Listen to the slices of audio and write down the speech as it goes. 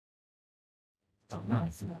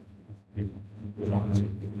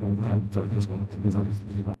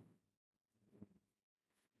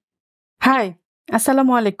High,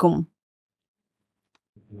 আসসালামু আলাইকুম।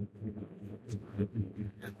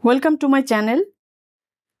 Welcome to my channel.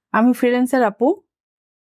 আমি ফ্রিল্যান্সার আপু।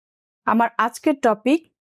 আমার আজকের টপিক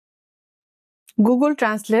গুগল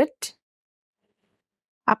ট্রান্সলেট।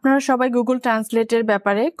 আপনারা সবাই গুগল ট্রান্সলেটের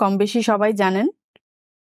ব্যাপারে কম বেশি সবাই জানেন।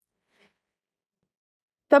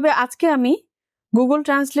 তবে আজকে আমি গুগল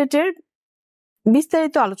ট্রান্সলেটের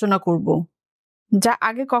বিস্তারিত আলোচনা করব, যা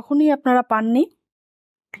আগে কখনোই আপনারা পাননি।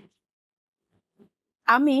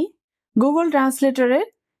 আমি গুগল ট্রান্সলেটরের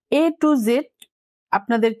A to Z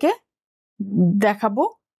আপনাদেরকে দেখাবো।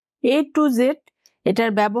 A to Z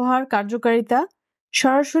এটার ব্যবহার, কার্যকারিতা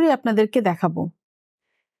সরাসরি আপনাদেরকে দেখাবো।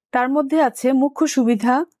 তার মধ্যে আছে মুখ্য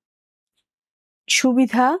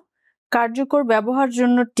সুবিধা, কার্যকর ব্যবহার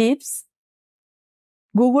জন্য tips,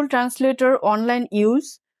 Google translator online use,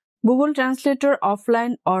 Google translator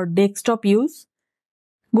offline or desktop use,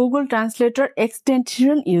 Google translator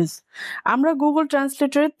extension use. আমরা গুগল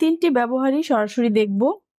ট্রান্সলেটরের 3টি ব্যবহারই সরাসরি দেখব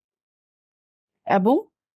এবং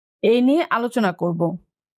এই নিয়ে আলোচনা করব।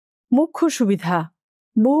 মুখ্য সুবিধা,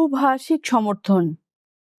 বহুভাষিক সমর্থন।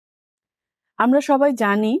 আমরা সবাই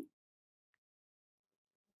জানি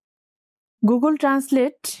গুগল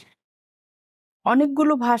ট্রান্সলেট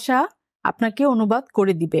অনেকগুলো ভাষা আপনাকে অনুবাদ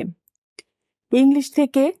করে দিবে। ইংলিশ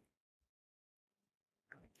থেকে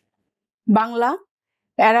বাংলা,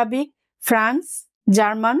 অ্যারাবিক, ফ্রান্স,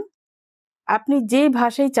 জার্মান, আপনি যেই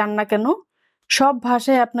ভাষাই চান না কেন সব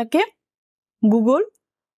ভাষায় আপনাকে গুগল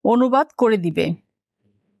অনুবাদ করে দিবে।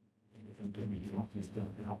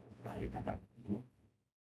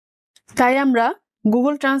 তাই আমরা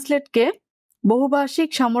গুগল ট্রান্সলেটকে বহুভাষিক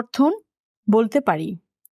সমর্থন বলতে পারি।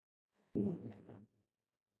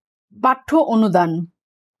 পাঠ্য অনুদান,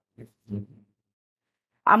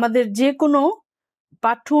 আমাদের যে কোনো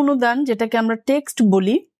পাঠ্য অনুদান, যেটাকে আমরা টেক্সট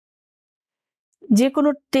বলি, যে কোনো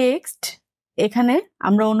টেক্সট এখানে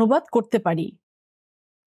আমরা অনুবাদ করতে পারি।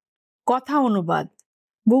 কথা অনুবাদ,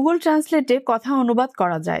 গুগল ট্রান্সলেটে কথা অনুবাদ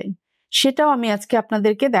করা যায়, সেটাও আমি আজকে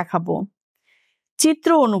আপনাদেরকে দেখাবো। চিত্র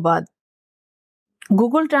অনুবাদ,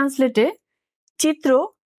 গুগল ট্রান্সলেটে চিত্র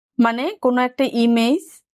মানে কোনো একটা ইমেজ,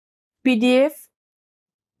 পিডিএফ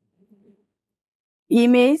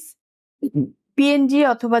ইমেজ, পিএনজি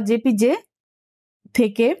অথবা জেপিজে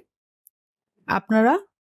থেকে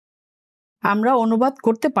আমরা অনুবাদ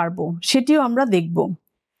করতে পারবো, সেটিও আমরা দেখব।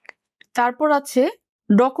 তারপর আছে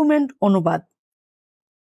ডকুমেন্ট অনুবাদ,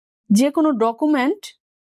 যে কোনো ডকুমেন্ট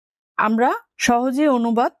আমরা সহজে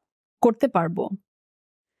অনুবাদ করতে পারবো।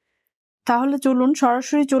 তাহলে চলুন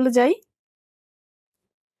সরাসরি চলে যাই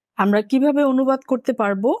আমরা কিভাবে অনুবাদ করতে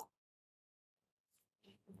পারবো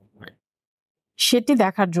সেটি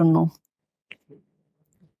দেখার জন্য।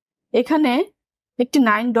 এখানে একটি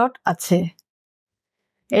 9 ডট আছে,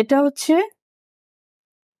 এটা হচ্ছে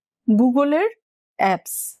গুগলের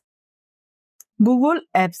অ্যাপস। গুগল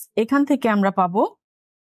অ্যাপস, এখান থেকে আমরা পাবো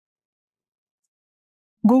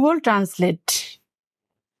গুগল ট্রান্সলেট।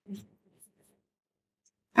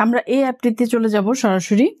 আমরা এই অ্যাপটিতে চলে যাব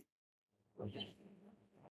সরাসরি।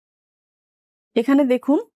 এখানে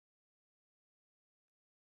দেখুন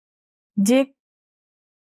যে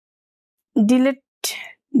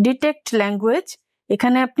ডিটেক্ট ল্যাঙ্গুয়েজ,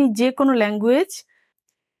 এখানে আপনি যে কোনো ল্যাঙ্গুয়েজ,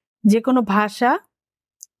 যে কোনো ভাষা,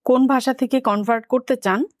 কোন ভাষা থেকে কনভার্ট করতে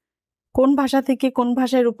চান, কোন ভাষা থেকে কোন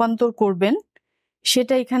ভাষায় রূপান্তর করবেন,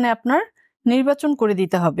 সেটা এখানে আপনার নির্বাচন করে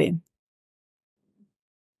দিতে হবে।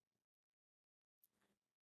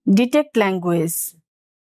 ডিটেক্ট ল্যাঙ্গুয়েজ,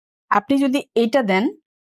 আপনি যদি এটা দেন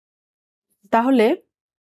তাহলে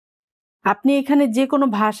আপনি এখানে যে কোনো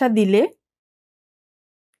ভাষা দিলে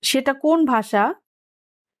সেটা কোন ভাষা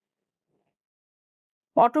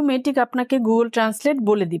অটোমেটিক আপনাকে গুগল ট্রান্সলেট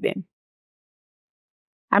বলে দিবে।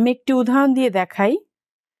 আমি একটি উদাহরণ দিয়ে দেখাই।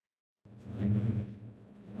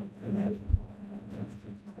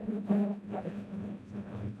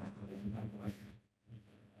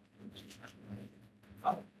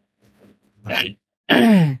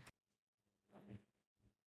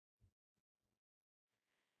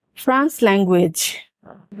 ফ্রান্স ল্যাঙ্গুয়েজ,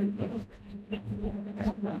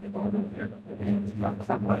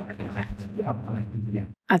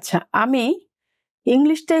 আচ্ছা আমি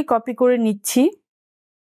ইংলিশটাই কপি করে নিচ্ছি,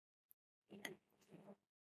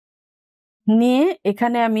 নিয়ে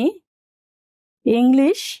এখানে আমি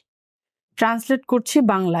ইংলিশ ট্রান্সলেট করছি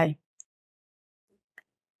বাংলায়।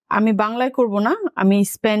 আমি বাংলায় করব না, আমি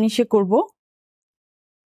স্প্যানিশে করব।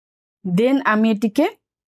 দেন আমি এটিকে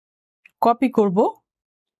কপি করব,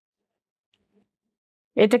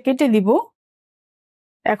 এটা কেটে দিব।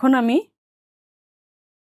 এখন আমি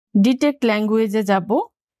ডিটেক্ট ল্যাঙ্গুয়েজে যাব,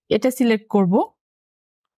 এটা সিলেক্ট করব।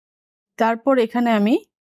 তারপর এখানে আমি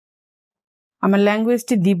আমার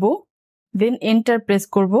ল্যাঙ্গুয়েজটি দিব, দেন এন্টার প্রেস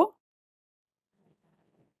করব।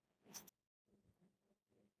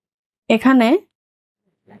 এখানে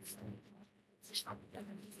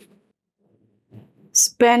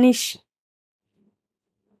স্প্যানিশ,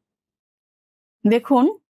 দেখুন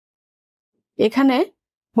এখানে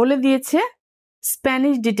বলে দিয়েছে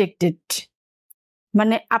স্প্যানিশ ডিটেক্টেড।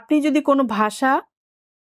 মানে আপনি যদি কোনো ভাষা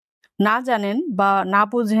না জানেন বা না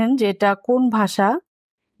বুঝেন যে এটা কোন ভাষা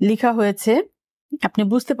লেখা হয়েছে, আপনি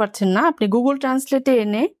বুঝতে পারছেন না, আপনি গুগল ট্রান্সলেটে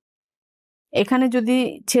এনে এখানে যদি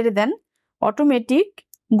ছেড়ে দেন, অটোমেটিক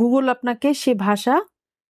গুগল আপনাকে সে ভাষা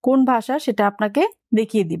কোন ভাষা সেটা আপনাকে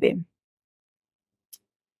দেখিয়ে দিবে।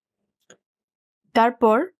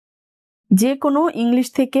 তারপর যে কোনো ইংলিশ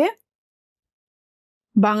থেকে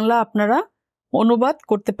বাংলা আপনারা অনুবাদ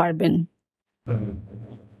করতে পারবেন।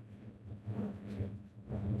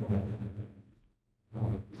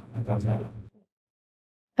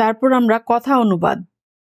 তারপর আমরা কথা অনুবাদ,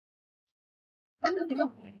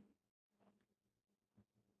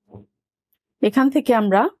 এখান থেকে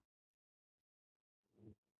আমরা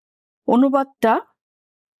অনুবাদটা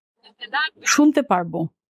শুনতে পারবো।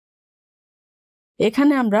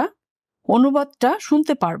 এখানে আমরা অনুবাদটা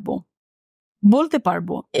শুনতে পারবো, বলতে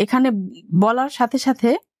পারবো। এখানে বলার সাথে সাথে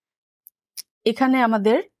এখানে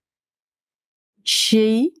আমাদের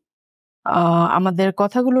সেই আমাদের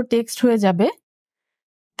কথাগুলো টেক্সট হয়ে যাবে,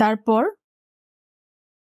 তারপর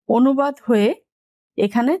অনুবাদ হয়ে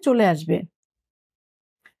এখানে চলে আসবে।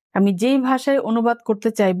 আমি যেই ভাষায় অনুবাদ করতে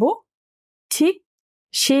চাইবো ঠিক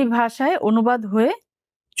সেই ভাষায় অনুবাদ হয়ে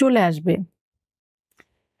চলে আসবে।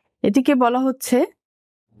 এটিকে বলা হচ্ছে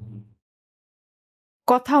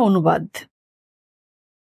কথা অনুবাদ।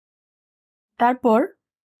 তারপর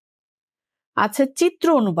আছে চিত্র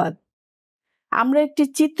অনুবাদ। আমরা একটি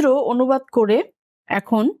চিত্র অনুবাদ করে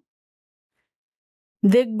এখন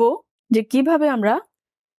দেখব যে কিভাবে আমরা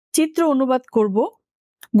চিত্র অনুবাদ করব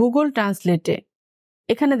গুগল ট্রান্সলেটে।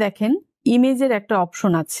 এখানে দেখেন ইমেজের একটা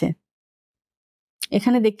অপশন আছে,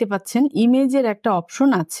 এখানে দেখতে পাচ্ছেন ইমেজের একটা অপশন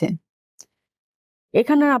আছে।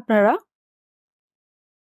 এখানে আপনারা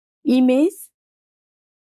ইমেজ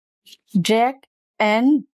ড্র্যাগ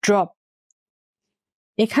অ্যান্ড ড্রপ,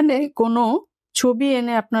 এখানে কোনো ছবি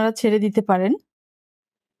এনে আপনারা ছেড়ে দিতে পারেন,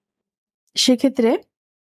 সেক্ষেত্রে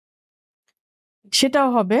সেটাও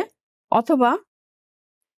হবে। অথবা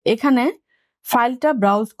এখানে ফাইলটা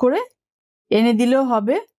ব্রাউজ করে এনে দিলেও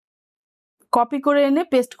হবে, কপি করে এনে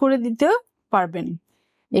পেস্ট করে দিতেও পারবেন।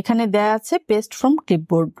 এখানে দেয়া আছে পেস্ট ফ্রম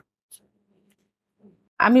ক্লিপবোর্ড।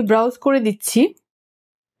 আমি ব্রাউজ করে দিচ্ছি।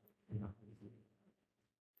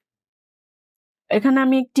 এখানে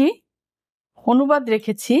আমি একটি অনুবাদ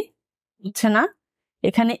রেখেছি, হচ্ছে না,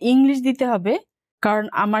 এখানে ইংলিশ দিতে হবে, কারণ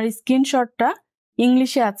আমার স্ক্রিনশটটা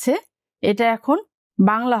ইংলিশে আছে, এটা এখন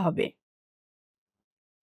বাংলা হবে।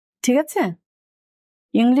 ঠিক আছে,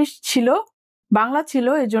 ইংলিশ ছিল, বাংলা ছিল,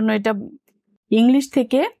 এজন্য এটা ইংলিশ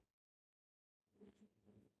থেকে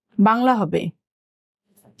বাংলা হবে।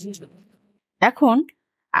 এখন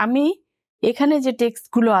আমি এখানে যে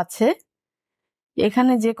টেক্সটগুলো আছে,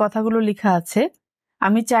 এখানে যে কথাগুলো লেখা আছে,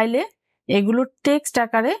 আমি চাইলে এগুলো টেক্সট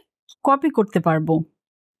আকারে কপি করতে পারবো।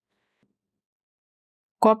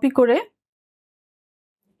 কপি করে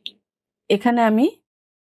এখানে আমি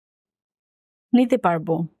নিতে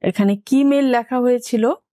পারবো। এখানে কি মেল লেখা হয়েছিল,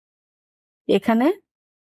 এখানে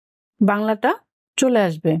বাংলাটা চলে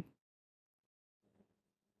আসবে।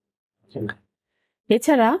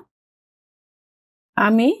 এছাড়া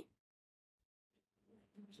আমি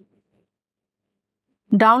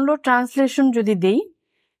ডাউনলোড ট্রান্সলেশন যদি দেই,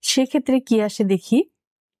 সেক্ষেত্রে কি আসে দেখি।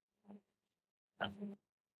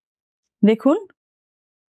 দেখুন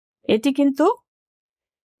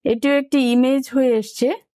এটিও একটি ইমেজ হয়ে এসছে,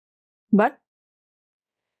 বাট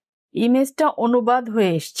ইমেজটা অনুবাদ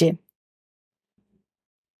হয়ে এসছে,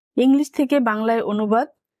 ইংলিশ থেকে বাংলায় অনুবাদ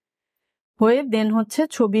হয়ে দেন হচ্ছে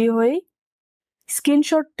ছবি হয়ে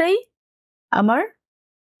স্ক্রিনশটটাই আমার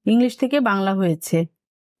ইংলিশ থেকে বাংলা হয়েছে।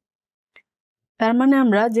 তার মানে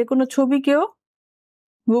আমরা যে কোনো ছবিকেও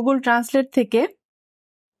গুগল ট্রান্সলেট থেকে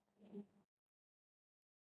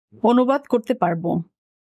অনুবাদ করতে পারবো।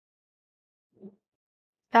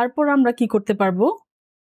 তারপর আমরা কি করতে পারবো,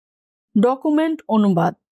 ডকুমেন্ট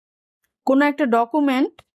অনুবাদ। কোনো একটা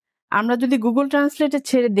ডকুমেন্ট আমরা যদি গুগল ট্রান্সলেটে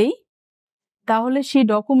ছেড়ে দেই, তাহলে সেই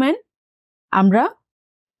ডকুমেন্ট আমরা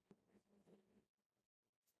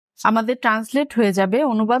আমাদের ট্রান্সলেট হয়ে যাবে,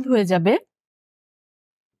 অনুবাদ হয়ে যাবে।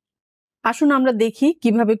 আসুন আমরা দেখি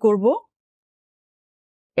কিভাবে করব।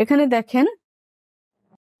 এখানে দেখেন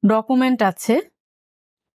ডকুমেন্ট আছে,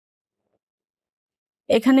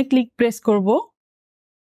 এখানে ক্লিক প্রেস করব।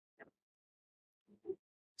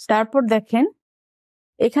 তারপর দেখেন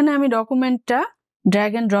এখানে আমি ডকুমেন্টটা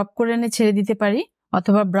ড্র্যাগ এন্ড ড্রপ করে এনে ছেড়ে দিতে পারি,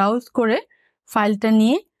 অথবা ব্রাউজ করে ফাইলটা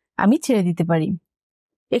নিয়ে আমি ছেড়ে দিতে পারি।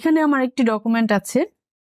 এখানে আমার একটি ডকুমেন্ট আছে,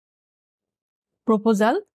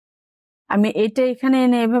 প্রপোজাল। আমি এটা এখানে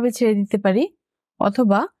এনে এভাবে ছেড়ে দিতে পারি,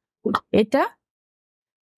 অথবা এটা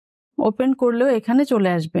ওপেন করলেও এখানে চলে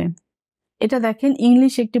আসবে। এটা দেখেন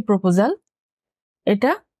ইংলিশ একটি প্রপোজাল,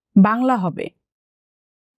 এটা বাংলা হবে।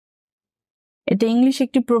 এটা ইংলিশ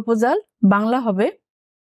একটি প্রপোজাল, বাংলা হবে।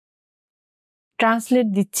 ট্রান্সলেট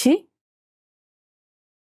দিচ্ছি।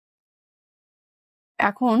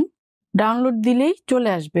 এখন ডাউনলোড দিলেই চলে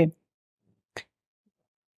আসবে।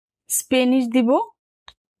 স্পেনিশ দিব,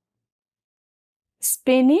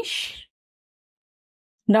 স্পেনিশ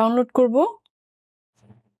ডাউনলোড করব।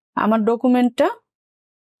 আমার ডকুমেন্টটা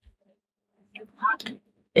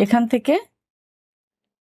এখান থেকে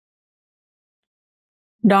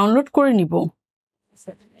ডাউনলোড করে নিব।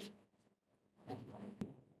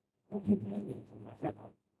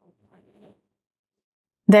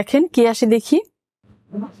 দেখেন কি আসে দেখি।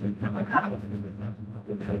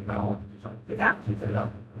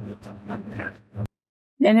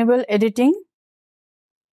 Enable editing.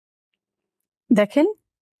 দেখেন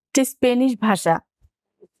এটি স্পেনিশ ভাষা,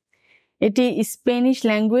 এটি স্পেনিশ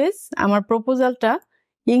ল্যাঙ্গুয়েজ। আমার প্রপোজালটা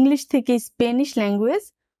ইংলিশ থেকে স্পেনিশ ল্যাঙ্গুয়েজ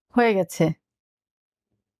হয়ে গেছে।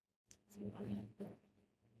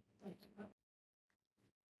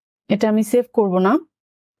 এটা আমি সেভ করব না।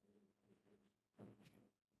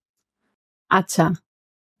 আচ্ছা,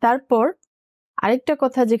 তারপর আরেকটা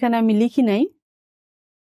কথা যেখানে আমি লিখি নাই,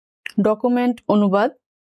 ডকুমেন্ট অনুবাদ,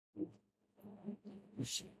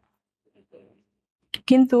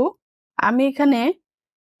 কিন্তু আমি এখানে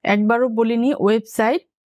একবারও বলিনি ওয়েবসাইট।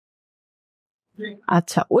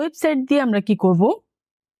 আচ্ছা, ওয়েবসাইট দিয়ে আমরা কি করব?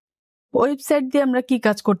 ওয়েবসাইট দিয়ে আমরা কি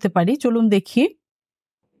কাজ করতে পারি চলুন দেখি।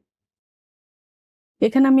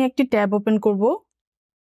 এখানে আমি একটি ট্যাব ওপেন করব।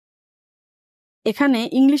 এখানে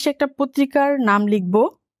ইংলিশ একটা পত্রিকার নাম লিখব,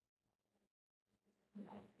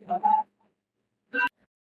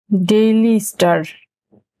 ডেইলি স্টার।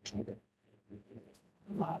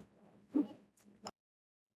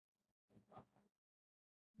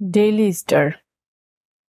 Daily star.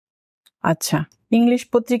 আচ্ছা, ইংলিশ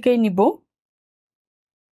পত্রিকাই নিব।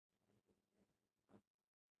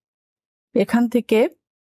 এখান থেকে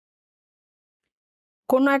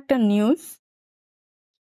কোনো একটা নিউজ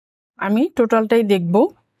আমি টোটালটাই দেখব।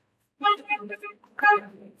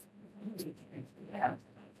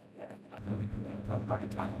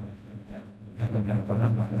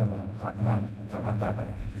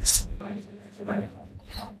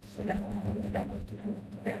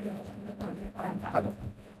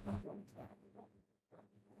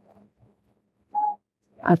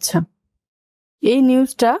 আচ্ছা, এই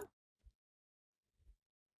নিউজটা,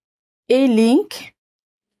 এই লিংক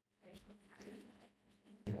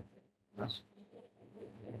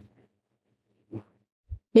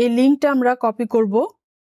এই লিংকটা আমরা কপি করব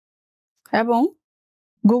এবং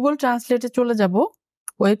গুগল ট্রান্সলেটে চলে যাব।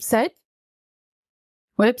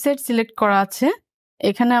 ওয়েবসাইট সিলেক্ট করা আছে,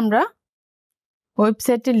 এখানে আমরা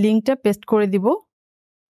ওয়েবসাইটের লিংকটা পেস্ট করে দিব।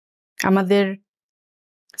 আমাদের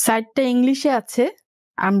সাইটটা ইংলিশে আছে,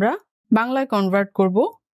 আমরা বাংলায় কনভার্ট করব।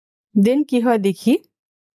 দেন কি হয় দেখি।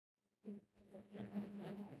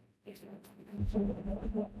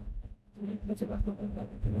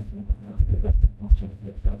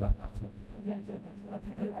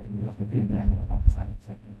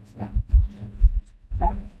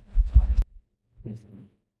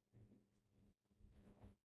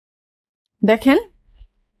 দেখেন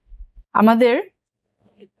আমাদের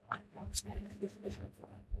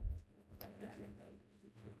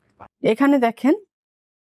এখানে দেখেন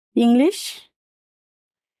ইংলিশ,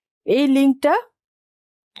 এই লিংকটা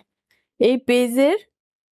এই পেজের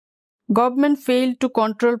government fail to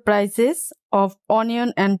control prices of onion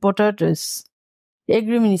and potatoes,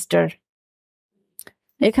 agri minister.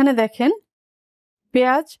 এখানে দেখেন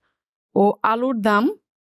পেঁয়াজ ও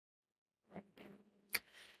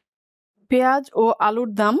আলুর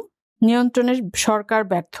দাম নিয়ন্ত্রণের সরকার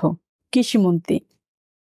ব্যর্থ, কৃষিমন্ত্রী।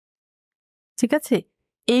 ঠিক আছে,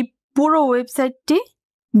 এই পুরো ওয়েবসাইটটি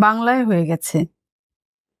বাংলায় হয়ে গেছে।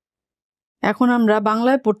 এখন আমরা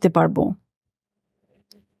বাংলায় পড়তে পারবো।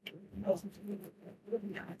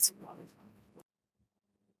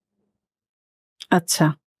 আচ্ছা,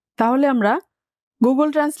 তাহলে আমরা Google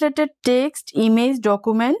ট্রান্সলেটের text, image,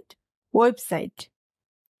 document, website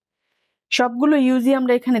সবগুলো ইউজই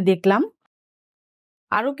আমরা এখানে দেখলাম।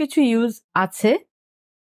 আরো কিছু ইউজ আছে,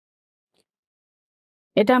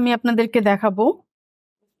 এটা আমি আপনাদেরকে দেখাবো।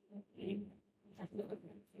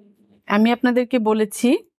 আমি আপনাদেরকে বলেছি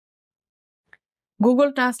গুগল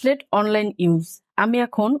ট্রান্সলেট অনলাইন ইউজ। আমি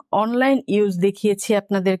এখন অনলাইন ইউজ দেখিয়েছি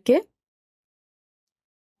আপনাদেরকে,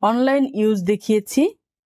 অনলাইন ইউজ দেখিয়েছি।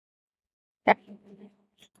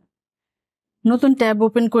 নতুন ট্যাব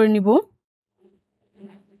ওপেন করে নিব।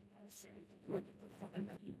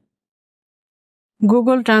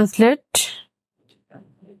 Google translate,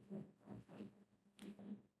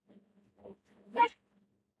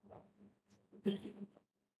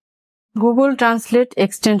 Google translate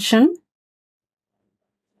extension,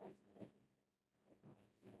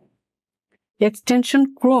 extension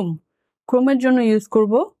ক্রোমের জন্য ইউজ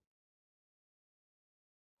করব।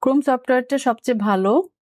 ক্রোম সফটওয়্যারটা সবচেয়ে ভালো,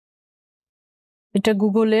 এটা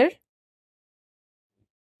গুগলের।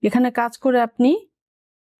 এখানে কাজ করে আপনি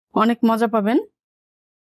অনেক মজা পাবেন।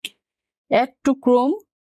 অ্যাড টু ক্রোম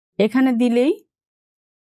এখানে দিলেই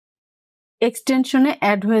এক্সটেনশনে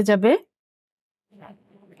অ্যাড হয়ে যাবে।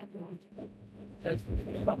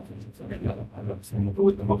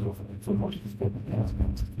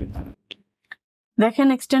 দেখেন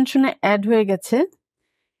এক্সটেনশনে অ্যাড হয়ে গেছে,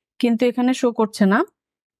 কিন্তু এখানে শো করছে না।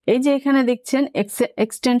 এই যে এখানে দেখছেন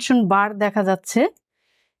এক্সটেনশন বার দেখা যাচ্ছে,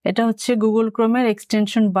 এটা হচ্ছে গুগল ক্রোমের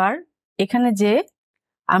এক্সটেনশন বার। এখানে যে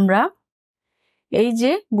আমরা এই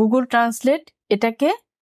যে গুগল ট্রান্সলেট এটাকে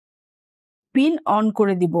পিন অন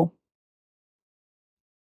করে দিব।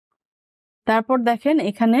 তারপর দেখেন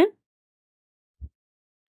এখানে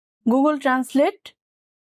গুগল ট্রান্সলেট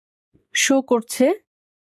শো করছে।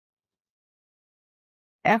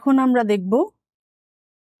 এখন আমরা দেখব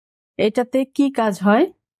এটাতে কি কাজ হয়।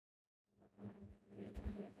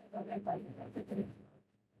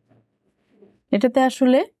 এটাতে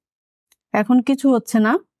আসলে এখন কিছু হচ্ছে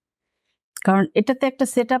না, কারণ এটাতে একটা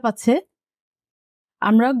সেটআপ আছে।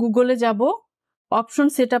 আমরা গুগলে যাব, অপশন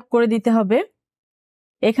সেটআপ করে দিতে হবে।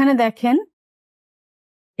 এখানে দেখেন,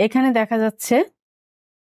 এখানে দেখা যাচ্ছে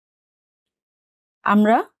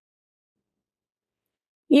আমরা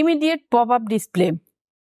ইমিডিয়েট পপ আপ ডিসপ্লে,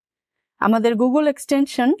 আমাদের গুগল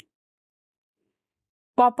এক্সটেনশন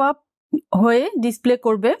পপ আপ হয়ে ডিসপ্লে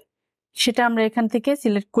করবে, সেটা আমরা এখান থেকে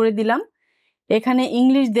সিলেক্ট করে দিলাম। এখানে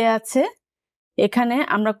ইংলিশ দেয়া আছে, এখানে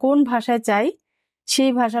আমরা কোন ভাষায় চাই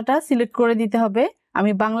সেই ভাষাটা সিলেক্ট করে দিতে হবে।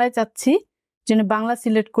 আমি বাংলায় চাচ্ছি, জন্য বাংলা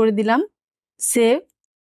সিলেক্ট করে দিলাম। সেভ,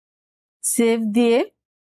 সেভ দিয়ে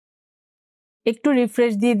একটু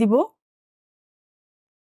রিফ্রেশ দিয়ে দিব।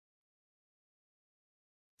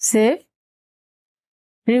 সেভ,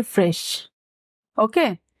 রিফ্রেশ, ওকে।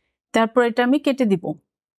 তারপর এটা আমি কেটে দিব।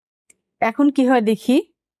 এখন কি হয় দেখি।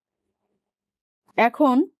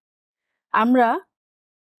 এখন আমরা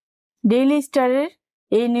ডেইলি স্টারের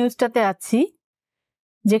এই নিউজটাতে আছি,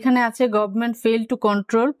 যেখানে আছে government fail to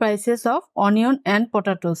control prices of onion and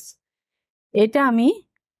potatoes. এটা আমি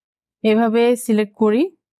এভাবে সিলেক্ট করি।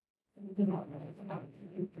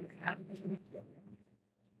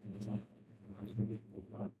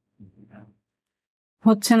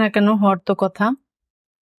 হচ্ছে না কেন? হওয়ার তো কথা।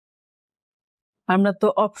 আমরা তো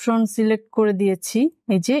অপশন সিলেক্ট করে দিয়েছি।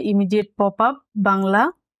 এই যে immediate pop up Bangla,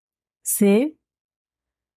 save,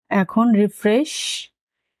 এখন রিফ্রেশ,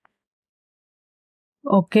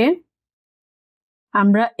 ওকে।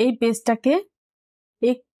 আমরা এই পেজটাকে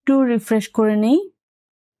একটু রিফ্রেশ করে নেই।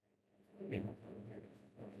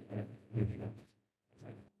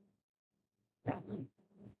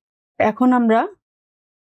 এখন আমরা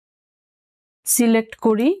সিলেক্ট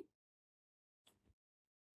করি।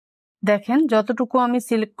 দেখেন যতটুকু আমি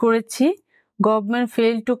সিলেক্ট করেছি গভর্নমেন্ট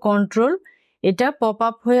ফেল টু কন্ট্রোল, এটা পপ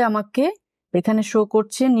আপ হয়ে আমাকে এখানে শো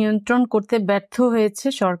করছে নিয়ন্ত্রণ করতে ব্যর্থ হয়েছে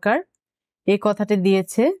সরকার, এই কথাটি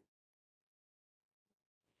দিয়েছে।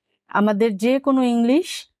 আমাদের যে কোনো ইংলিশ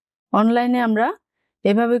অনলাইনে আমরা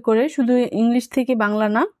এভাবে করে, শুধু ইংলিশ থেকে বাংলা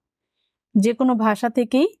না, যে কোনো ভাষা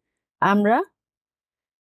থেকেই আমরা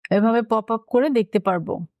এভাবে পপ আপ করে দেখতে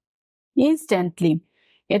পারবো ইনস্ট্যান্টলি।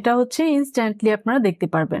 এটা হচ্ছে ইনস্ট্যান্টলি আপনারা দেখতে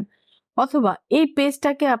পারবেন। অথবা এই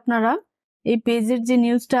পেজটাকে আপনারা, এই পেজের যে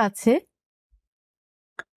নিউজটা আছে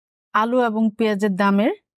আলু এবং পেঁয়াজের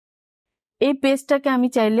দামের, এই পেজটাকে আমি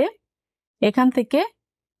চাইলে এখান থেকে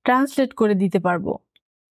ট্রান্সলেট করে দিতে পারবো।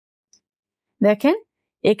 দেখেন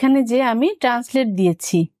এখানে যে আমি ট্রান্সলেট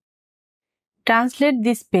দিয়েছি, ট্রান্সলেট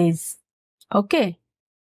দিস পেজ, ওকে।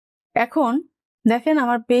 এখন দেখেন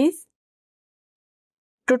আমার পেজ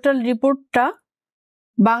টোটাল রিপোর্টটা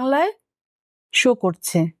বাংলায় শো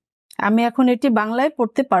করছে। আমি এখন এটি বাংলায়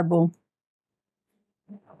পড়তে পারবো।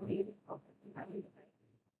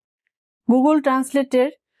 গুগল ট্রান্সলেটের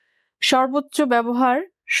সর্বোচ্চ ব্যবহার,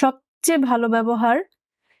 সবচেয়ে ভালো ব্যবহার,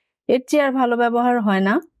 এর চেয়ে আর ভালো ব্যবহার হয়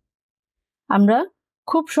না। আমরা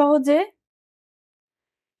খুব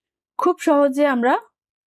সহজে আমরা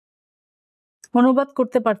অনুবাদ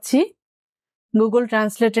করতে পারছি গুগল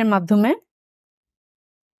ট্রান্সলেটের মাধ্যমে।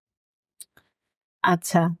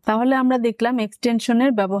 আচ্ছা, তাহলে আমরা দেখলাম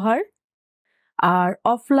এক্সটেনশনের ব্যবহার। আর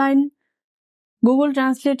অফলাইন গুগল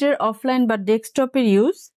ট্রান্সলেটের অফলাইন বা ডেস্কটপের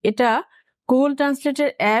ইউজ, এটা গুগল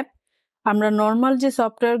ট্রান্সলেটের অ্যাপ আমরা নর্মাল যে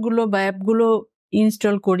সফটওয়্যারগুলো বা অ্যাপগুলো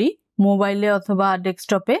ইনস্টল করি মোবাইলে অথবা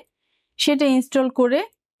ডেস্কটপে, সেটা ইনস্টল করে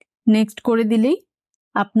নেক্সট করে দিলেই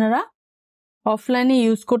আপনারা অফলাইনে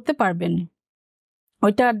ইউজ করতে পারবেন।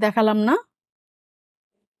 ওইটা আর দেখালাম না,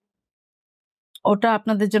 ওটা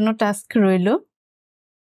আপনাদের জন্য টাস্ক রইল।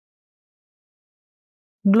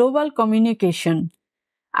 গ্লোবাল কমিউনিকেশন,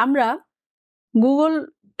 আমরা গুগল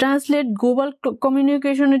ট্রান্সলেট গ্লোবাল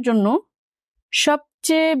কমিউনিকেশনের জন্য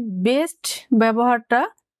সবচেয়ে বেস্ট ব্যবহারটা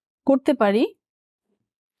করতে পারি।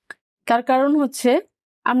 তার কারণ হচ্ছে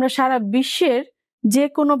আমরা সারা বিশ্বের যে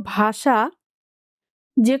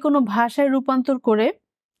কোনো ভাষায় রূপান্তর করে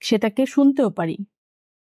সেটাকে শুনতেও পারি।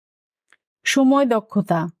 সময়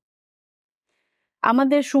দক্ষতা,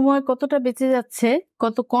 আমাদের সময় কতটা বেঁচে যাচ্ছে,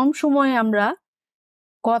 কত কম সময়ে আমরা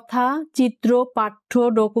কথা, চিত্র, পাঠ্য,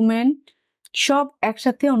 ডকুমেন্ট সব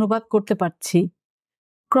একসাথে অনুবাদ করতে পারছি।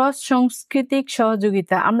 ক্রস সাংস্কৃতিক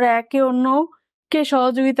সহযোগিতা, আমরা একে অন্যকে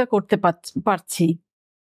সহযোগিতা করতে পারছি।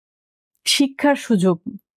 শিক্ষার সুযোগ,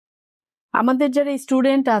 আমাদের যারা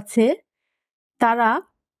স্টুডেন্ট আছে তারা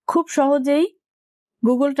খুব সহজেই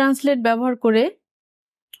গুগল ট্রান্সলেট ব্যবহার করে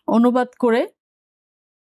অনুবাদ করে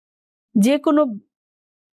যে কোনো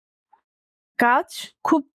কাজ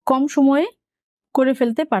খুব কম সময়ে করে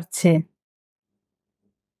ফেলতে পারছে।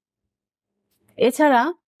 এছাড়া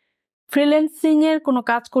ফ্রিল্যান্সিং এর কোনো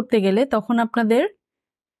কাজ করতে গেলে তখন আপনাদের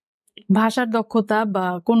ভাষার দক্ষতা বা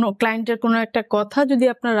কোনো ক্লায়েন্টের কোনো একটা কথা যদি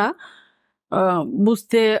আপনারা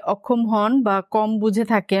বুঝতে অক্ষম হন বা কম বুঝে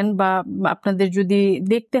থাকেন বা আপনাদের যদি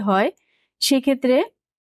দেখতে হয়, সেক্ষেত্রে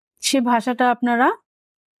সে ভাষাটা আপনারা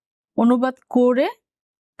অনুবাদ করে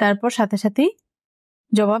তারপর সাথে সাথেই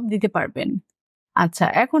জবাব দিতে পারবেন। আচ্ছা,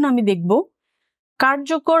 এখন আমি দেখব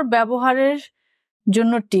কার্যকর ব্যবহারের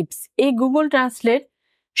জন্য টিপস। এই গুগল ট্রান্সলেট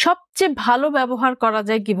সবচেয়ে ভালো ব্যবহার করা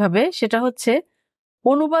যায় কিভাবে, সেটা হচ্ছে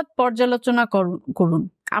অনুবাদ পর্যালোচনা করুন।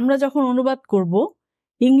 আমরা যখন অনুবাদ করব,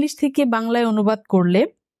 ইংলিশ থেকে বাংলায় অনুবাদ করলে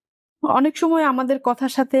অনেক সময় আমাদের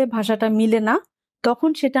কথার সাথে ভাষাটা মিলে না, তখন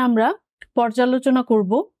সেটা আমরা পর্যালোচনা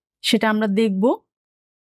করব, সেটা আমরা দেখব,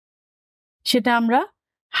 সেটা আমরা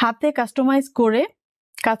হাতে কাস্টমাইজ করে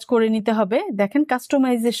কাজ করে নিতে হবে। দেখেন,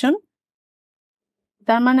 কাস্টমাইজেশন,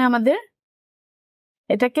 তার মানে আমাদের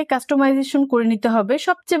এটাকে কাস্টমাইজেশন করে নিতে হবে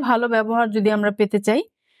সবচেয়ে ভালো ব্যবহার যদি আমরা পেতে চাই।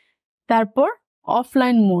 তারপর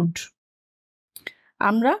অফলাইন মোড,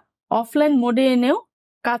 আমরা অফলাইন মোডে এনেও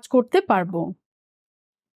কাজ করতে পারবো।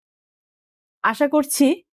 আশা করছি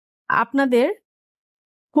আপনাদের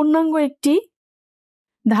পূর্ণাঙ্গ একটি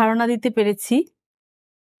ধারণা দিতে পেরেছি।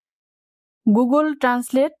 গুগল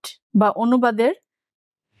ট্রান্সলেট বা অনুবাদের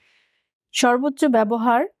সর্বোচ্চ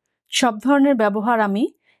ব্যবহার, সব ধরনের ব্যবহার আমি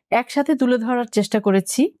একসাথে তুলে ধরার চেষ্টা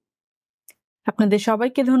করেছি। আপনাদের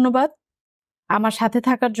সবাইকে ধন্যবাদ আমার সাথে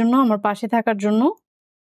থাকার জন্য, আমার পাশে থাকার জন্য।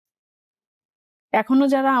 এখনো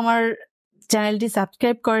যারা আমার চ্যানেলটি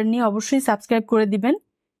সাবস্ক্রাইব করেননি, অবশ্যই সাবস্ক্রাইব করে দিবেন।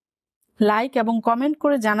 লাইক এবং কমেন্ট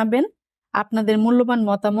করে জানাবেন আপনাদের মূল্যবান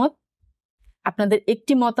মতামত। আপনাদের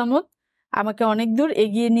একটি মতামত আমাকে অনেক দূর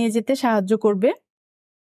এগিয়ে নিয়ে যেতে সাহায্য করবে।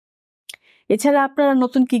 এছাড়া আপনারা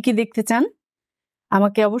নতুন কি কি দেখতে চান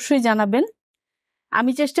আমাকে অবশ্যই জানাবেন।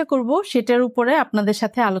 আমি চেষ্টা করব সেটার উপরে আপনাদের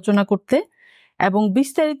সাথে আলোচনা করতে এবং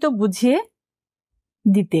বিস্তারিত বুঝিয়ে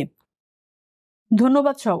দিতে।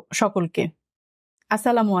 ধন্যবাদ সকলকে।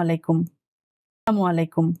 আসসালামু আলাইকুম। আসসালামু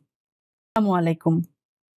আলাইকুম। আসসালামু আলাইকুম।